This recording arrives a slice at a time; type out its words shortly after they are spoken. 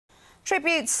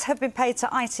Tributes have been paid to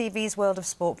ITV's World of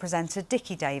Sport presenter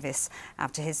Dickie Davies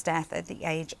after his death at the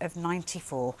age of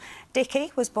 94.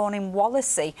 Dickie was born in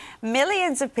Wallasey.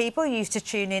 Millions of people used to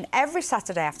tune in every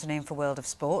Saturday afternoon for World of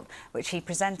Sport, which he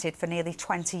presented for nearly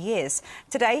 20 years.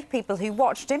 Today, people who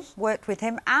watched him, worked with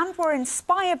him and were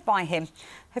inspired by him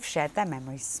have shared their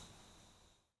memories.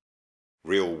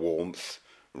 Real warmth,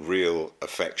 real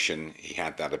affection. He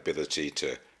had that ability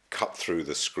to cut through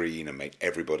the screen and make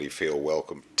everybody feel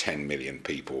welcome. 10 million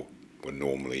people were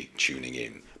normally tuning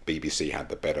in. BBC had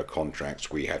the better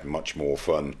contracts, we had much more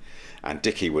fun, and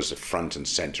Dickie was the front and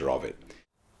centre of it.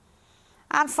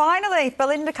 And finally,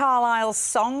 Belinda Carlisle's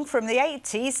song from the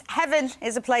 80s, Heaven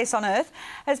is a Place on Earth,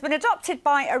 has been adopted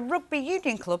by a rugby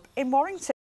union club in Warrington.